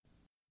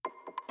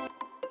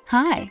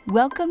Hi,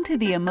 welcome to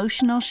the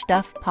Emotional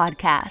Stuff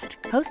Podcast,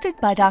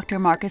 hosted by Dr.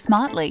 Marcus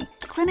Motley,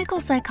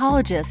 clinical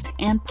psychologist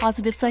and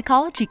positive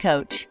psychology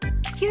coach.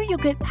 Here you'll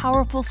get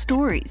powerful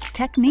stories,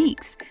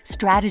 techniques,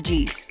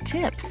 strategies,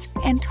 tips,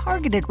 and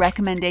targeted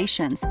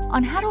recommendations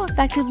on how to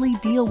effectively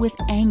deal with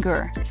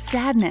anger,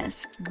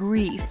 sadness,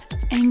 grief,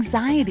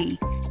 anxiety,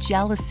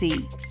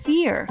 jealousy,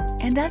 fear,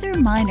 and other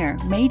minor,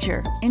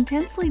 major,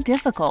 intensely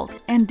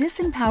difficult, and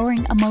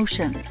disempowering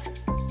emotions.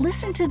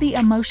 Listen to the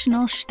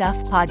Emotional Stuff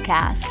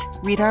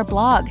Podcast, read our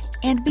blog,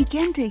 and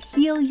begin to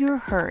heal your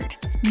hurt,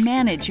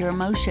 manage your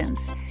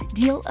emotions,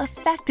 deal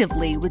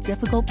effectively with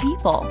difficult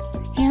people,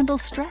 handle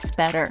stress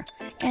better,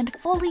 and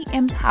fully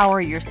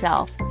empower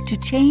yourself to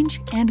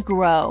change and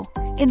grow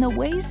in the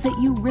ways that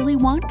you really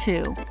want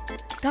to.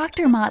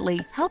 Dr. Motley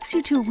helps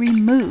you to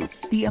remove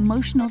the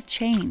emotional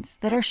chains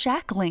that are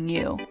shackling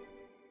you.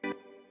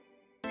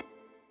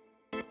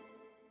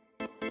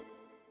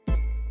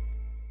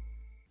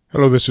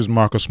 Hello, this is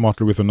Marcus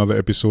Motley with another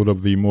episode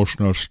of the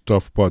Emotional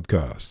Stuff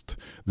Podcast.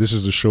 This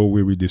is the show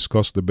where we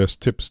discuss the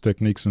best tips,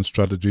 techniques, and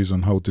strategies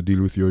on how to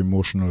deal with your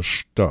emotional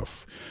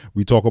stuff.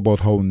 We talk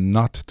about how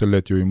not to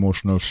let your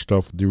emotional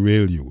stuff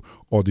derail you,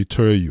 or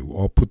deter you,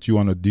 or put you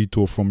on a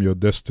detour from your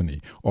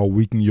destiny, or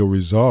weaken your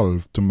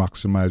resolve to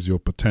maximize your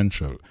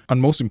potential. And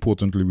most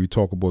importantly, we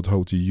talk about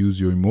how to use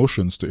your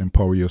emotions to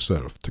empower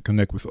yourself, to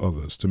connect with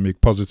others, to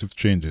make positive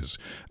changes,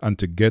 and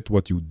to get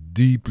what you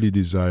deeply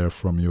desire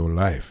from your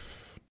life.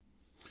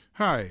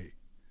 Hi,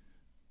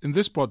 in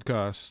this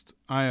podcast,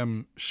 I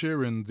am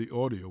sharing the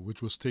audio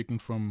which was taken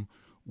from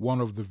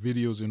one of the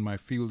videos in my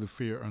Feel the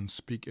Fear and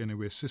Speak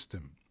Anyway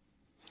system.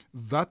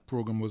 That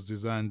program was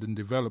designed and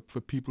developed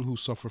for people who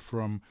suffer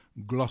from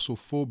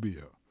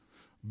glossophobia,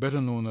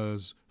 better known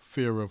as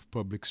fear of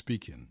public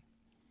speaking.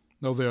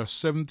 Now, there are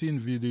 17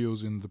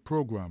 videos in the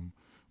program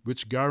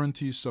which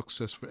guarantees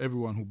success for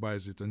everyone who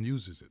buys it and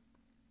uses it.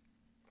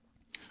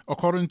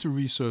 According to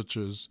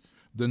researchers,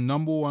 the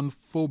number one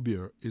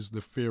phobia is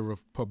the fear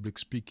of public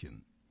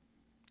speaking.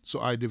 So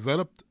I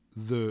developed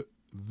the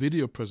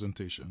video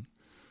presentation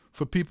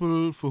for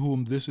people for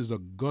whom this is a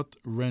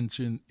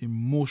gut-wrenching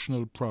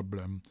emotional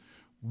problem,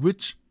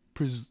 which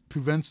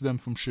prevents them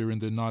from sharing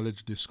their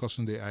knowledge,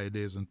 discussing their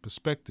ideas and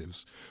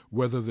perspectives,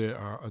 whether they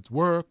are at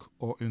work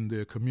or in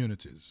their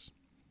communities.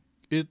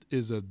 It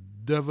is a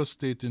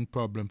devastating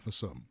problem for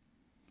some.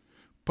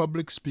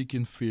 Public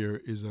speaking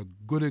fear is a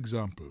good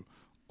example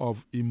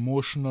of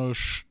emotional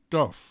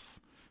stuff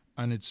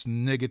and its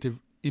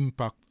negative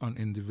impact on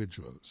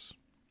individuals.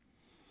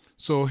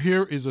 So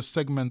here is a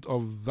segment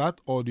of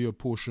that audio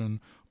portion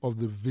of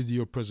the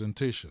video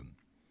presentation.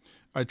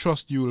 I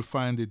trust you will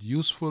find it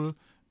useful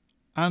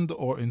and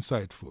or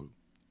insightful.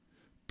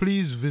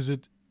 Please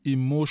visit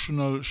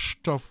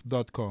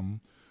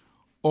emotionalstuff.com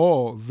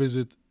or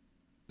visit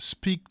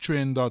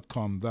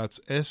speaktrain.com. That's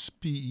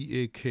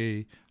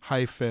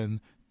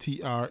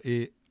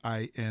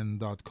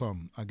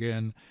SPEAK-TRAIN.com.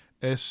 Again,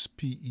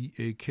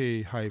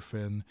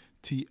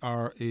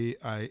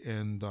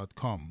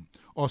 SPEAK-TRAIN.com.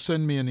 Or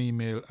send me an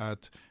email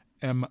at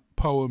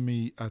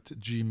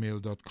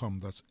empowerme@gmail.com.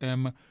 That's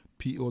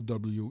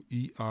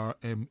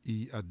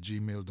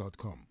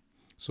MPOWERME@gmail.com.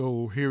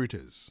 So here it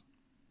is.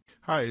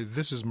 Hi,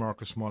 this is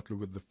Marcus Motley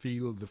with the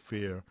Feel the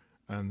Fear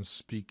and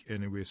Speak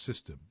Anyway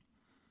system.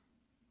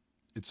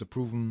 It's a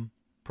proven,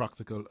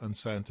 practical, and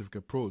scientific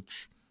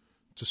approach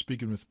to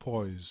speaking with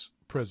poise,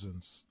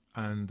 presence,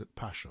 and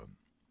passion.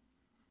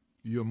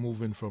 You're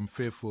moving from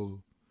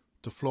fearful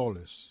to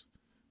flawless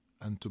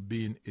and to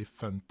being a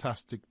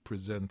fantastic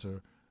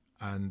presenter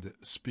and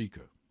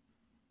speaker.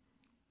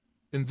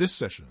 In this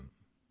session,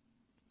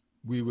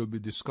 we will be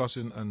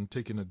discussing and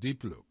taking a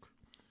deep look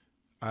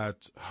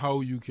at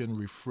how you can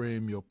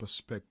reframe your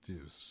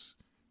perspectives,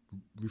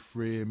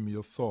 reframe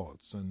your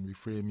thoughts, and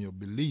reframe your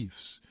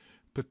beliefs,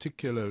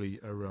 particularly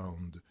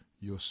around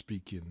your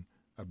speaking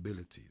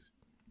abilities.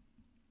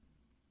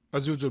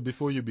 As usual,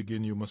 before you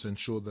begin, you must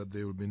ensure that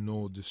there will be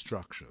no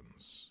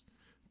distractions.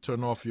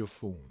 Turn off your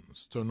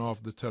phones, turn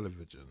off the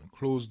television,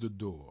 close the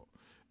door.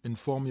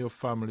 Inform your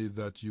family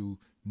that you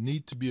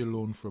need to be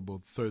alone for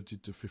about 30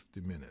 to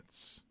 50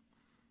 minutes.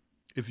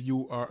 If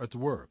you are at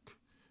work,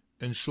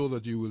 ensure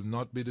that you will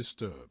not be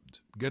disturbed.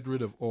 Get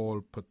rid of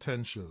all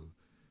potential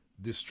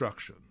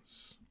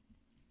distractions.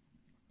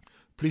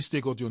 Please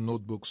take out your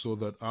notebook so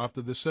that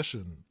after the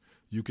session,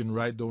 you can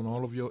write down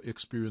all of your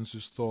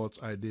experiences,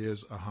 thoughts,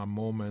 ideas, aha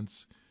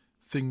moments,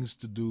 things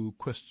to do,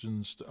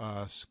 questions to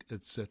ask,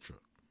 etc.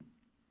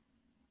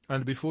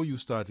 And before you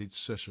start each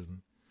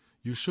session,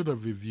 you should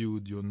have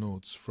reviewed your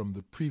notes from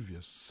the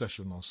previous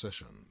session or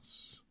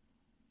sessions.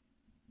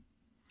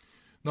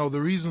 Now,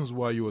 the reasons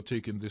why you are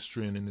taking this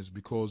training is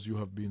because you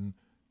have been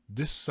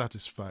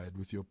dissatisfied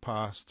with your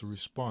past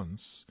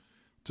response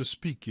to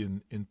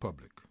speaking in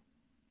public.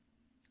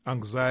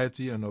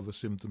 Anxiety and other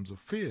symptoms of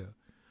fear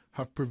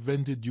have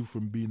prevented you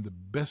from being the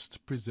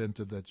best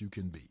presenter that you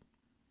can be.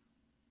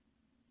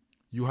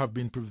 You have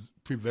been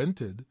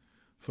prevented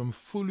from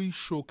fully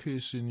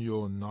showcasing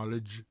your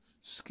knowledge,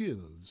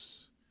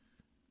 skills,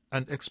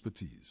 and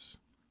expertise.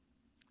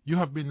 You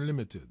have been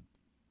limited.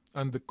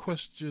 And the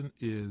question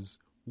is,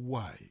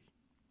 why?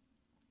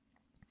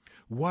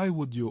 Why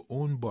would your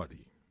own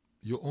body,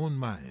 your own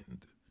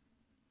mind,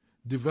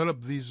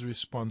 develop these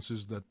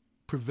responses that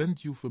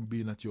prevent you from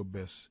being at your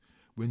best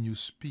when you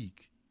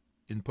speak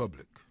in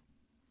public?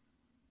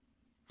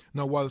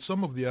 Now, while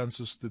some of the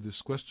answers to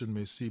this question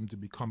may seem to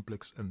be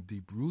complex and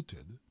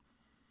deep-rooted,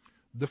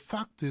 the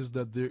fact is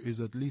that there is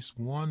at least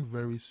one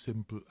very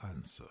simple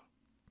answer.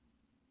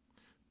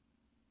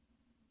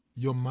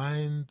 Your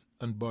mind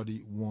and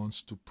body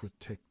wants to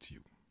protect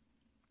you.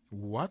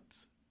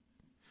 What?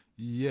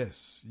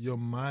 Yes, your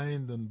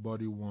mind and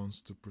body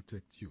wants to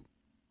protect you.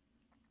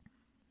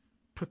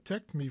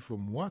 Protect me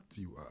from what,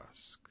 you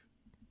ask?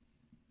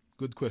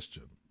 Good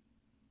question.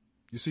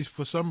 You see,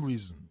 for some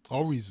reason,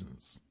 or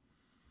reasons,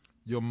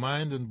 your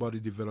mind and body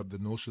developed the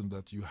notion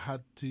that you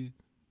had to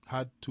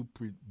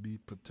be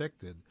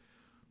protected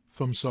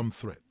from some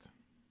threat.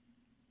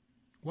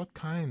 What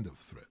kind of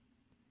threat?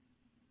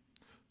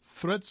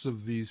 Threats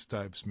of these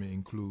types may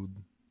include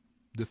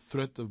the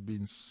threat of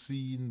being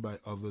seen by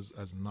others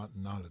as not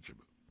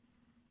knowledgeable,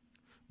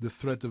 the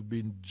threat of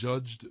being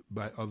judged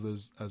by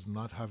others as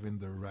not having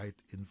the right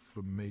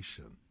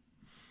information,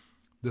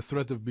 the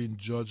threat of being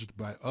judged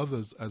by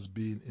others as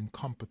being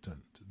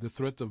incompetent, the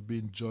threat of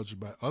being judged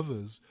by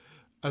others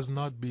as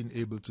not being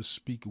able to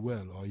speak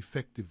well or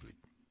effectively.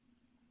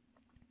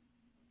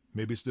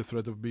 Maybe it's the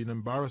threat of being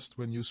embarrassed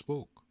when you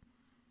spoke,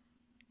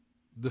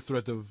 the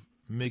threat of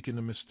making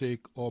a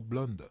mistake or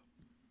blunder,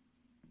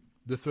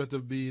 the threat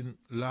of being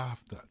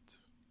laughed at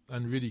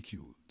and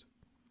ridiculed.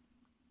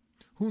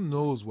 Who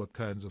knows what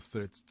kinds of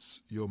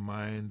threats your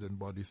mind and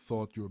body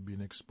thought you were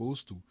being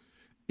exposed to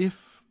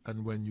if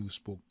and when you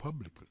spoke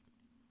publicly.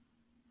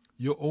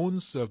 Your own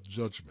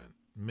self-judgment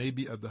may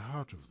be at the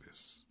heart of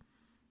this.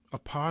 A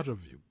part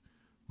of you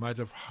might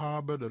have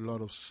harbored a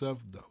lot of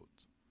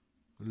self-doubt,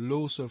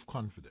 low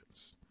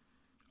self-confidence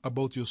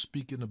about your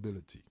speaking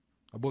ability,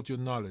 about your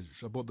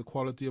knowledge, about the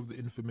quality of the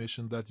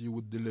information that you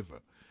would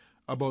deliver,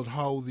 about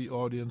how the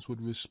audience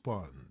would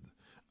respond,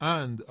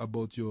 and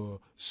about your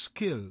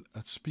skill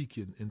at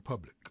speaking in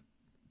public.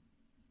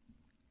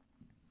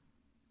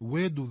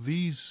 Where do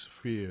these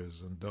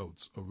fears and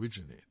doubts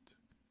originate?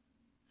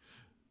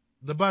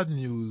 The bad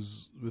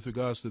news with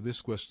regards to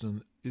this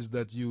question is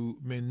that you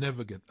may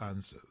never get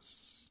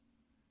answers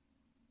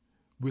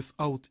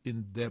without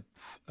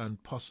in-depth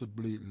and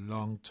possibly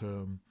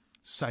long-term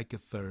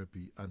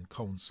psychotherapy and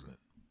counseling.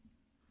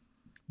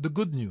 The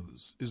good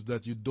news is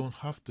that you don't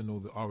have to know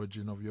the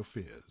origin of your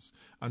fears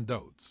and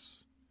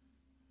doubts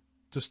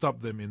to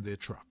stop them in their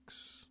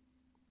tracks.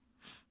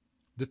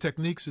 The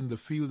techniques in the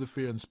Feel the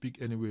Fear and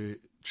Speak Anyway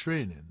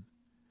training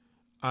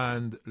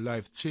and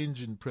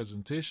life-changing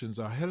presentations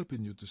are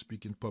helping you to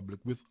speak in public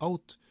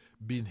without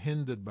being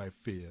hindered by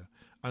fear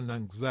and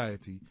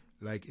anxiety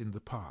like in the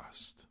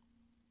past.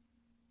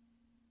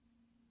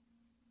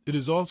 It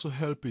is also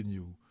helping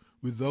you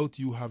without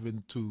you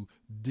having to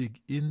dig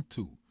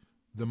into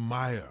the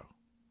mire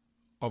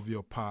of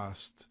your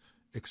past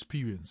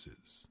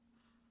experiences.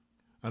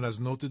 And as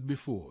noted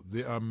before,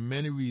 there are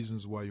many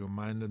reasons why your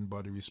mind and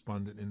body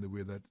responded in the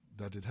way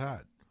that it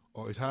had,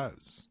 or it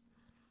has.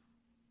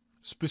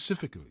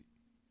 Specifically,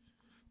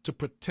 to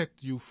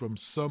protect you from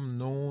some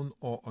known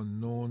or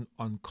unknown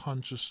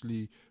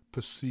unconsciously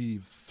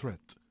perceived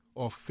threat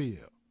or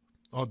fear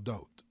or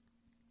doubt.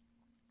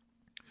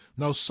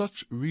 Now,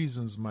 such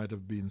reasons might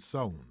have been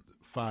sound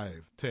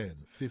 5, 10,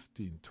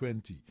 15,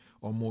 20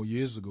 or more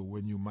years ago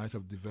when you might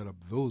have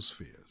developed those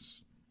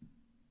fears.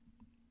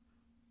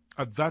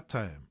 At that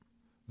time,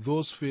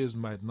 those fears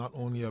might not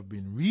only have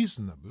been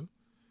reasonable,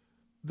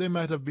 they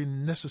might have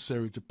been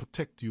necessary to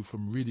protect you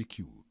from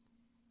ridicule.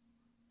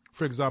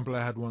 For example,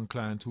 I had one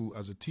client who,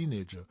 as a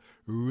teenager,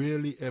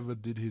 rarely ever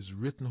did his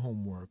written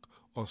homework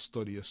or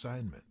study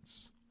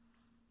assignments.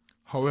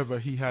 However,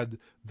 he had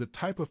the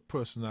type of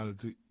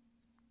personality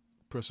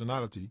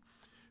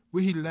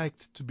where he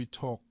liked to be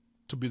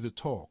the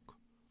talk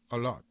a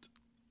lot,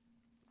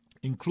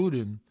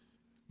 including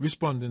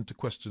responding to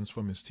questions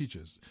from his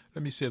teachers.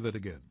 Let me say that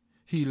again.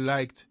 He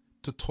liked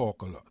to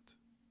talk a lot.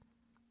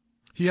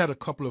 He had a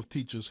couple of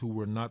teachers who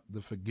were not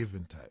the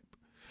forgiving type.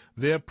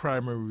 Their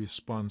primary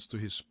response to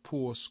his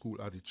poor school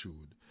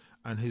attitude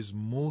and his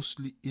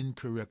mostly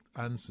incorrect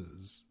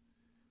answers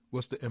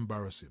was to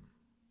embarrass him.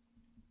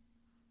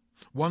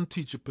 One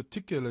teacher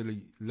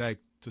particularly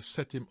liked to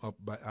set him up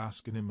by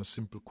asking him a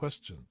simple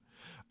question,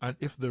 and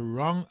if the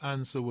wrong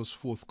answer was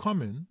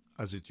forthcoming,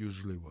 as it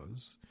usually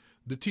was,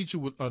 the teacher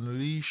would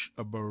unleash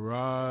a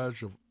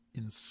barrage of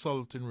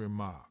insulting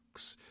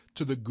remarks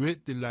to the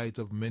great delight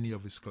of many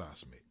of his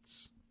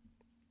classmates.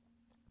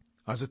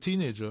 As a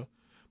teenager,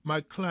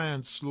 my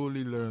client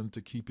slowly learned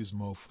to keep his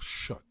mouth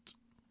shut.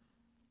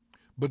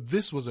 But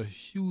this was a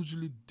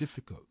hugely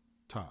difficult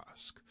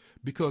task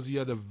because he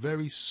had a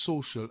very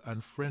social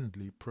and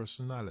friendly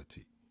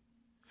personality.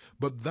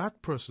 But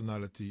that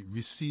personality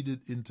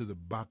receded into the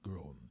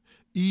background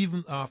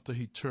even after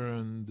he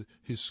turned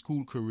his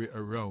school career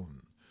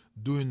around,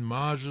 doing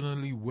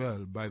marginally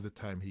well by the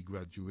time he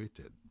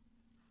graduated.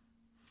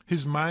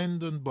 His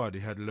mind and body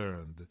had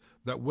learned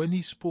that when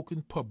he spoke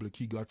in public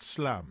he got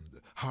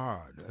slammed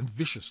hard and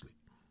viciously.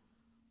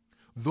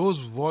 Those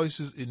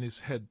voices in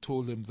his head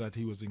told him that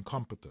he was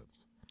incompetent,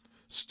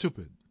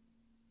 stupid,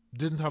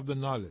 didn't have the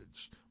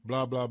knowledge,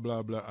 blah, blah,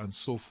 blah, blah, and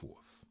so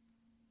forth.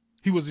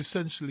 He was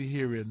essentially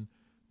hearing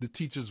the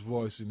teacher's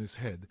voice in his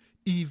head,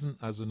 even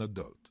as an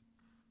adult.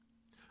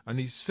 And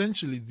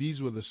essentially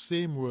these were the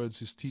same words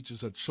his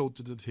teachers had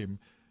shouted at him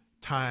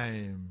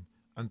time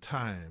and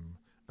time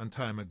and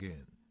time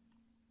again.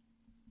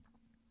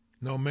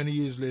 Now, many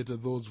years later,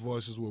 those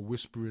voices were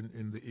whispering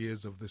in the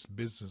ears of this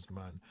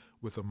businessman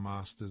with a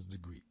master's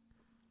degree.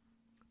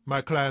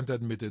 My client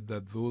admitted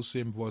that those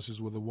same voices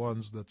were the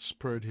ones that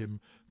spurred him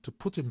to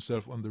put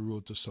himself on the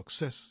road to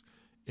success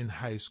in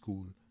high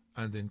school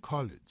and in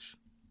college.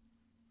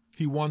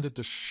 He wanted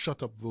to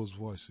shut up those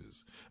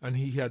voices, and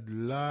he had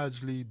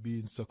largely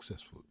been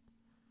successful.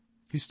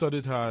 He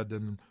studied hard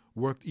and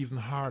worked even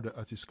harder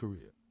at his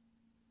career.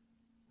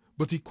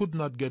 But he could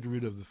not get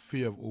rid of the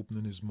fear of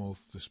opening his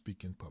mouth to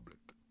speak in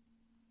public.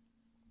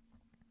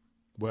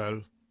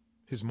 Well,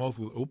 his mouth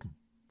will open,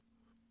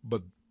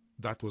 but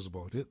that was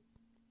about it.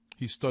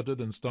 He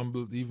stuttered and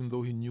stumbled even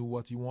though he knew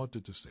what he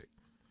wanted to say,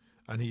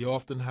 and he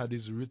often had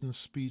his written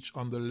speech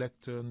on the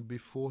lectern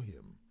before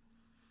him.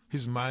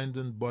 His mind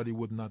and body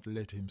would not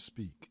let him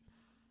speak.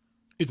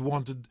 It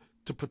wanted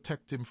to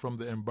protect him from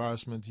the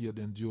embarrassment he had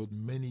endured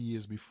many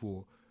years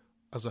before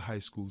as a high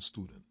school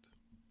student.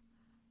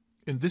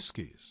 In this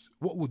case,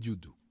 what would you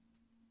do?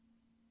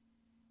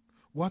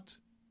 What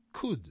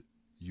could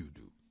you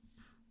do?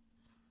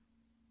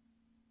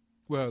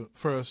 Well,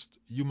 first,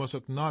 you must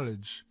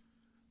acknowledge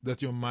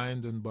that your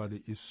mind and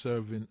body is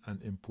serving an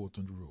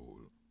important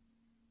role.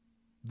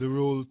 The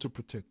role to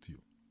protect you.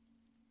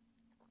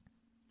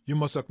 You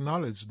must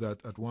acknowledge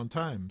that at one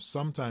time,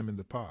 sometime in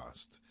the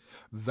past,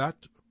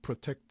 that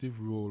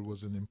protective role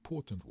was an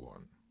important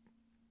one.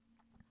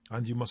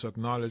 And you must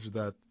acknowledge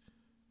that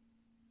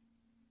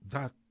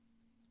that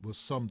was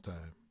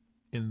sometime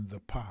in the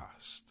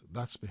past.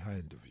 That's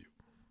behind of you.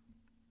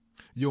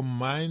 Your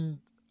mind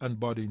and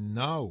body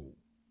now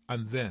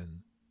and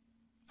then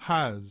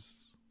has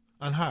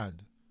and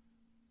had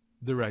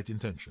the right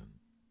intention.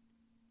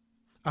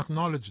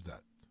 Acknowledge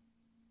that,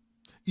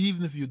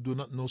 even if you do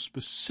not know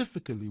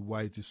specifically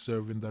why it is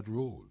serving that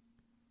role.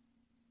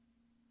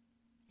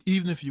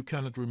 Even if you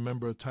cannot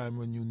remember a time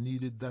when you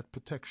needed that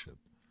protection,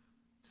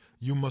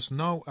 you must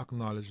now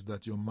acknowledge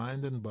that your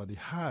mind and body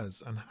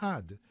has and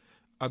had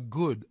a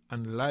good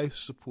and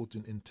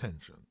life-supporting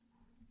intention.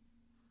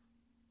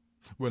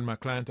 When my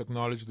client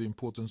acknowledged the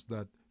importance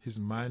that his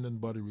mind and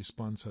body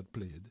response had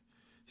played,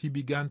 he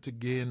began to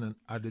gain an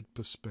added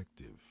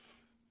perspective.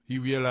 He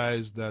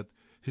realized that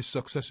his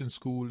success in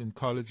school, in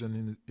college,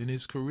 and in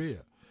his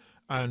career,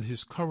 and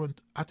his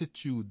current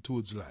attitude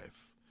towards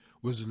life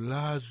was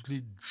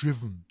largely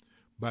driven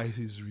by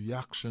his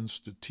reactions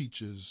to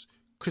teachers'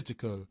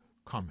 critical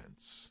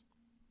comments.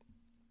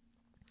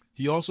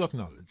 He also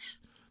acknowledged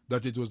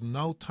that it was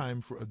now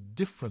time for a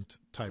different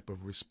type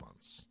of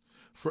response,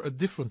 for a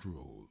different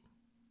role,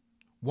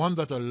 one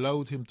that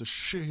allowed him to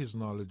share his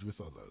knowledge with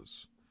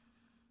others.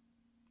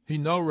 He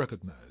now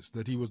recognized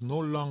that he was no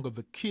longer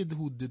the kid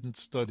who didn't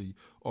study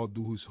or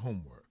do his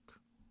homework.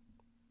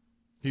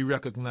 He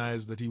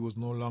recognized that he was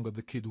no longer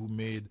the kid who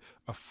made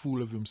a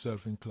fool of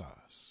himself in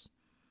class.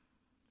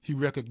 He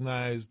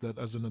recognized that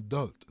as an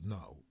adult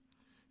now,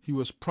 he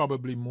was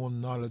probably more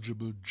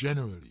knowledgeable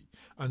generally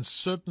and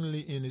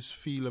certainly in his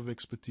field of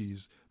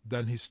expertise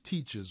than his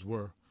teachers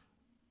were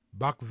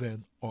back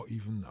then or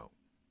even now.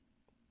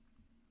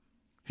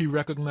 He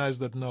recognized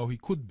that now he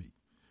could be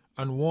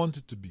and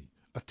wanted to be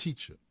a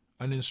teacher,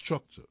 an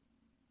instructor,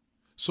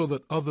 so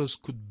that others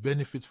could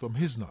benefit from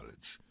his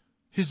knowledge,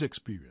 his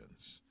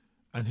experience,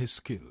 and his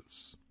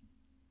skills.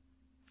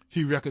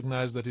 He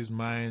recognized that his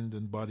mind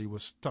and body were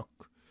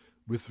stuck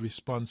with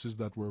responses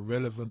that were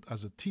relevant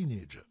as a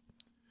teenager,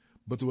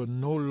 but were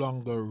no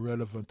longer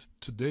relevant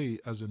today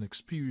as an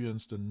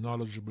experienced and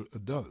knowledgeable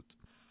adult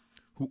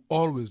who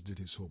always did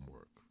his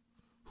homework,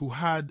 who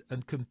had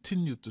and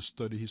continued to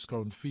study his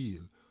current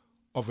field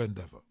of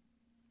endeavor.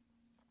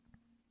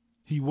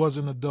 He was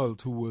an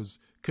adult who was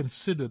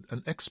considered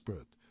an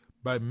expert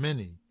by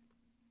many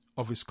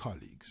of his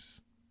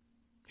colleagues.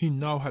 He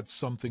now had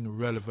something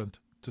relevant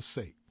to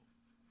say.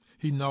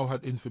 He now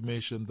had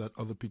information that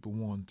other people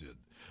wanted,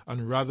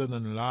 and rather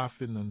than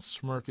laughing and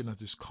smirking at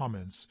his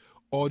comments,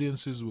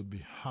 audiences would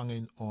be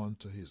hanging on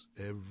to his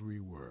every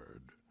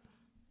word.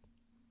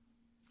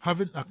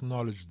 Having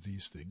acknowledged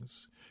these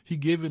things, he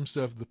gave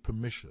himself the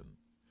permission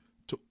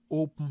to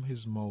open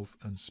his mouth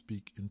and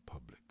speak in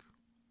public.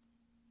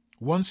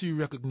 Once he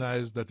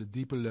recognized at a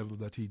deeper level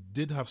that he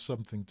did have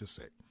something to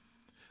say,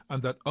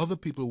 and that other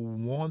people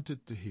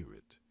wanted to hear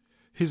it,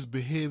 his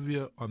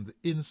behavior on the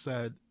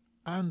inside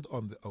and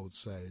on the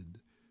outside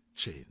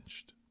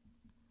changed.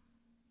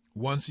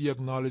 Once he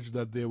acknowledged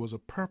that there was a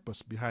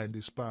purpose behind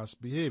his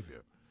past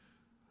behavior,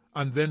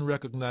 and then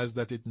recognized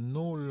that it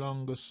no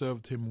longer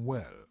served him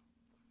well,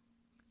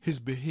 his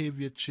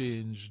behavior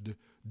changed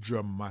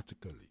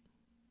dramatically.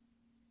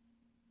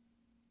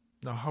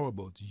 Now, how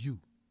about you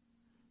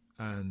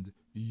and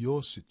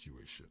your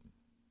situation?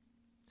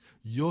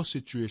 Your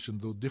situation,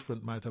 though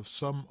different, might have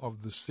some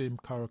of the same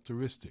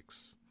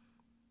characteristics.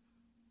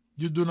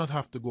 You do not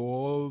have to go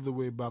all the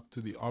way back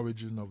to the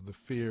origin of the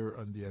fear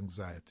and the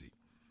anxiety.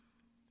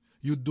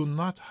 You do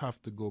not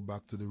have to go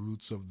back to the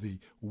roots of the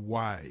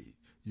why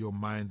your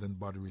mind and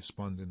body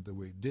responded the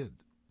way it did.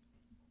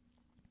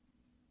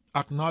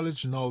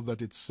 Acknowledge now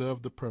that it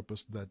served the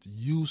purpose that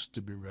used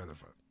to be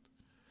relevant.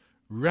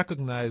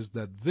 Recognize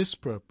that this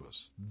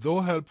purpose,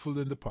 though helpful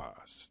in the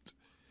past,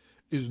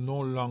 is no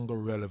longer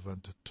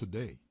relevant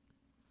today.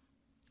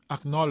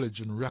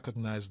 Acknowledge and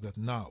recognize that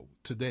now,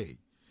 today,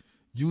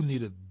 you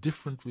need a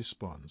different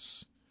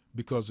response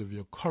because of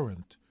your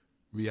current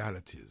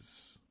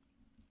realities.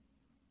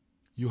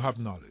 You have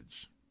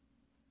knowledge.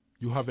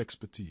 You have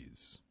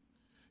expertise.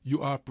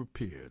 You are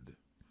prepared.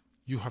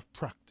 You have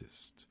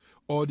practiced.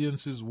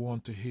 Audiences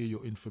want to hear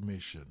your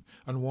information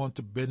and want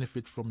to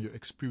benefit from your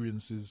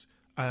experiences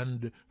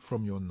and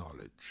from your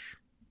knowledge.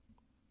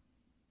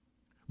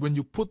 When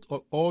you put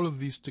all of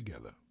these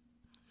together,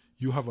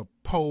 you have a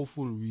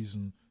powerful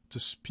reason to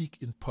speak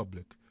in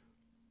public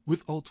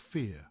without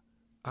fear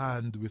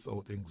and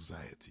without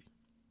anxiety.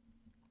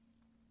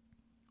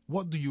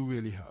 What do you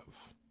really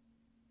have?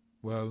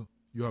 Well,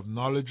 you have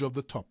knowledge of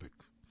the topic.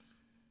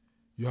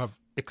 You have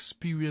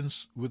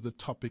experience with the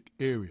topic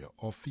area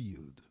or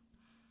field.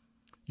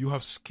 You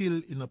have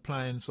skill in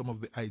applying some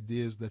of the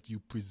ideas that you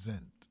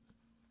present.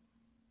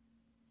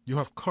 You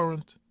have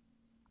current,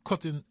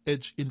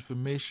 cutting-edge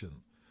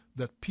information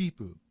that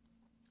people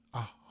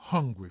are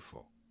hungry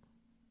for.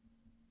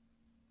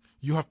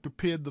 You have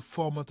prepared the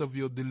format of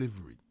your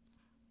delivery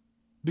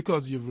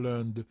because you've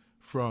learned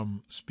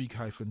from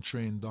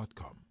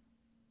speak-train.com.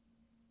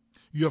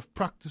 You have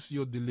practiced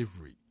your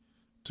delivery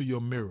to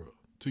your mirror,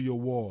 to your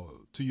wall,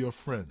 to your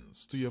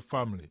friends, to your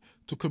family,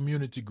 to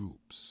community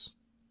groups,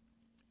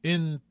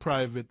 in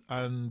private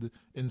and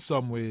in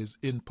some ways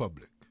in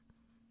public.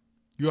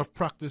 You have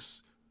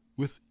practiced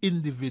with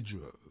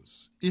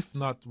individuals, if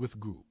not with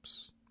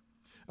groups.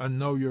 And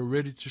now you're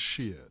ready to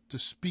share, to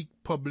speak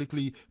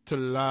publicly to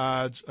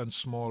large and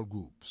small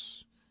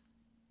groups.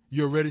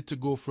 You're ready to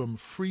go from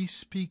free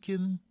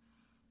speaking,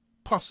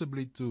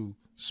 possibly to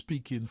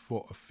speaking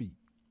for a fee.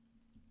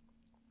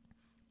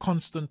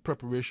 Constant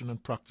preparation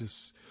and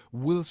practice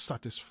will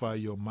satisfy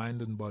your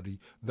mind and body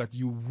that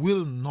you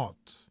will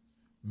not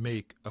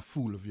make a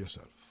fool of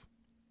yourself.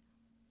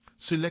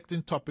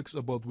 Selecting topics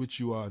about which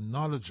you are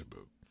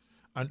knowledgeable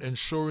and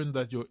ensuring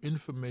that your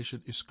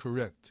information is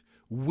correct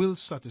will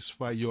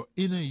satisfy your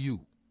inner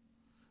you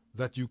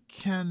that you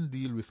can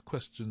deal with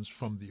questions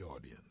from the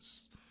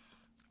audience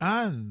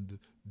and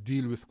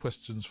deal with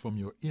questions from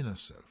your inner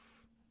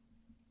self.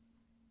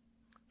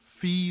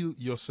 Feel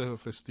your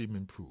self-esteem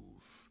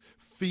improve.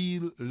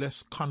 Feel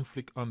less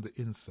conflict on the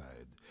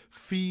inside.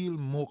 Feel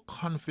more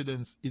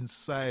confidence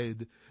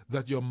inside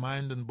that your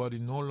mind and body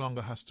no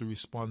longer has to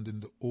respond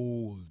in the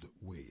old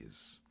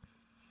ways.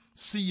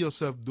 See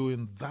yourself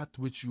doing that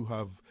which you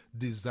have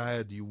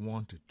desired you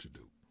wanted to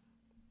do.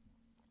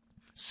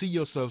 See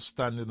yourself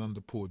standing on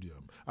the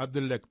podium, at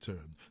the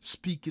lectern,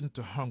 speaking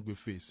to hungry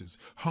faces,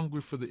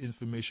 hungry for the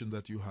information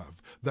that you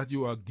have, that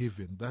you are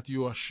giving, that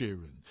you are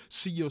sharing.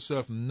 See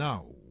yourself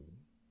now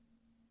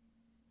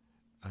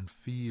and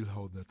feel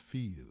how that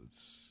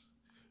feels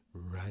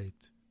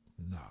right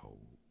now.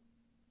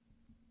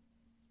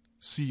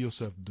 See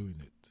yourself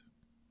doing it.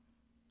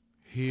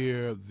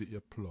 Hear the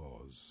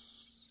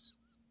applause.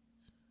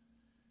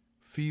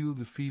 Feel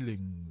the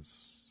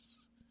feelings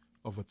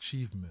of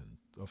achievement,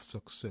 of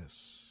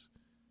success,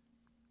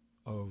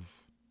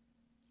 of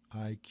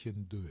I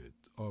can do it,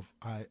 of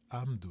I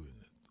am doing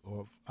it,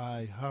 of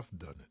I have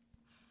done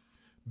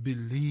it.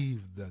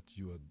 Believe that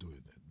you are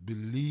doing it.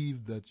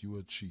 Believe that you are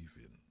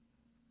achieving.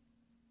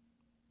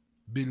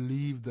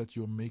 Believe that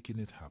you're making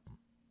it happen.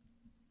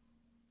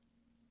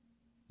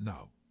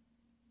 Now,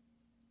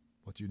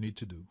 what you need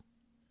to do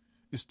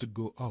is to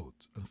go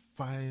out and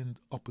find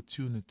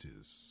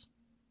opportunities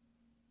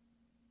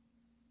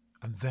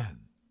and then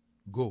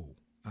go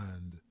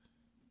and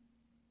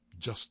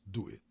just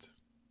do it.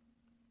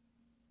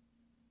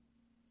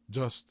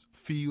 Just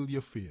feel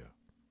your fear.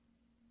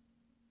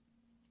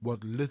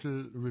 What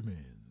little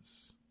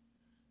remains,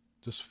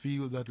 just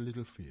feel that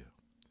little fear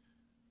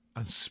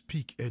and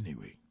speak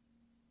anyway.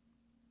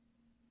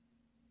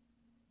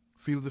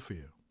 Feel the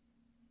fear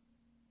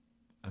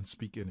and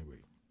speak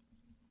anyway.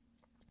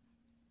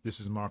 This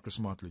is Marcus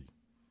Motley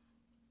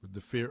with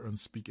the Fear and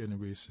Speak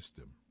Anyway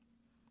system.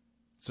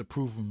 It's a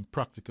proven,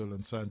 practical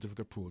and scientific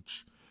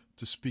approach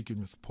to speaking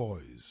with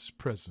poise,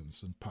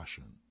 presence and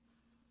passion.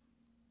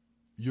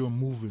 You're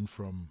moving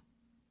from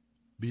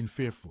being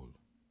fearful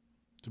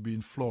to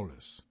being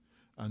flawless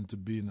and to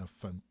being a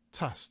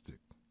fantastic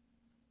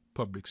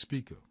public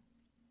speaker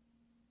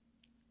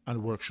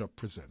and workshop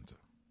presenter.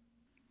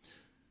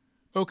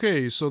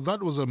 Okay, so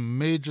that was a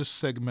major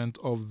segment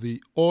of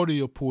the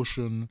audio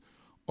portion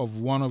of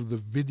one of the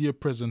video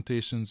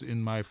presentations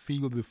in my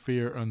Feel the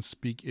Fear and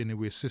Speak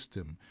Anyway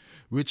system,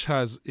 which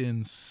has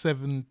in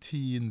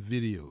 17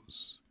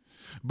 videos.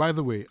 By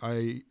the way,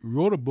 I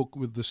wrote a book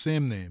with the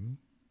same name,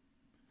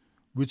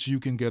 which you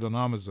can get on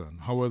Amazon.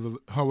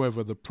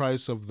 However, the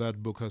price of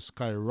that book has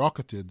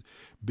skyrocketed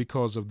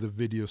because of the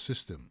video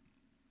system.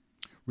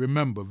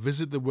 Remember,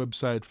 visit the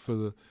website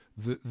for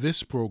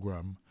this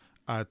program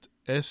at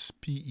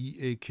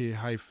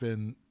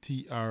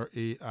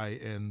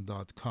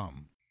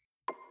speak-train.com.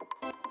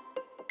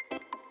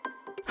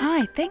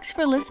 Hi, thanks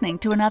for listening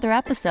to another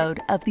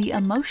episode of the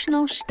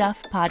Emotional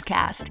Stuff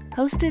Podcast,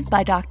 hosted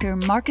by Dr.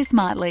 Marcus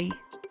Motley.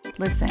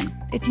 Listen,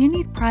 if you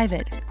need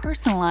private,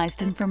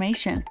 personalized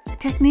information,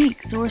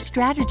 techniques, or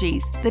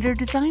strategies that are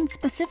designed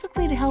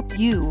specifically to help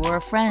you or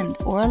a friend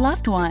or a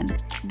loved one,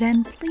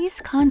 then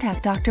please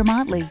contact Dr.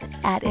 Motley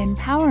at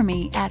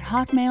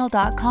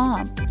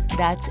empowerme@hotmail.com.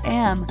 That's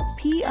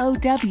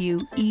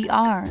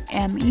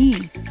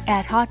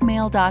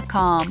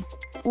MPOWERME@hotmail.com.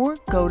 Or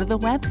go to the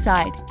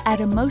website at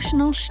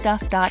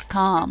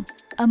emotionalstuff.com,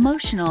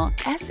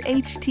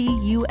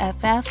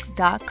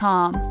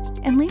 SHTUFF.com,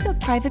 and leave a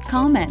private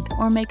comment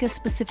or make a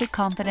specific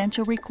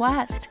confidential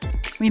request.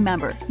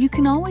 Remember, you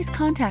can always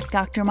contact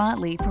Dr.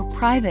 Motley for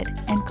private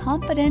and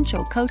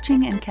confidential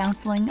coaching and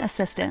counseling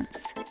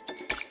assistance.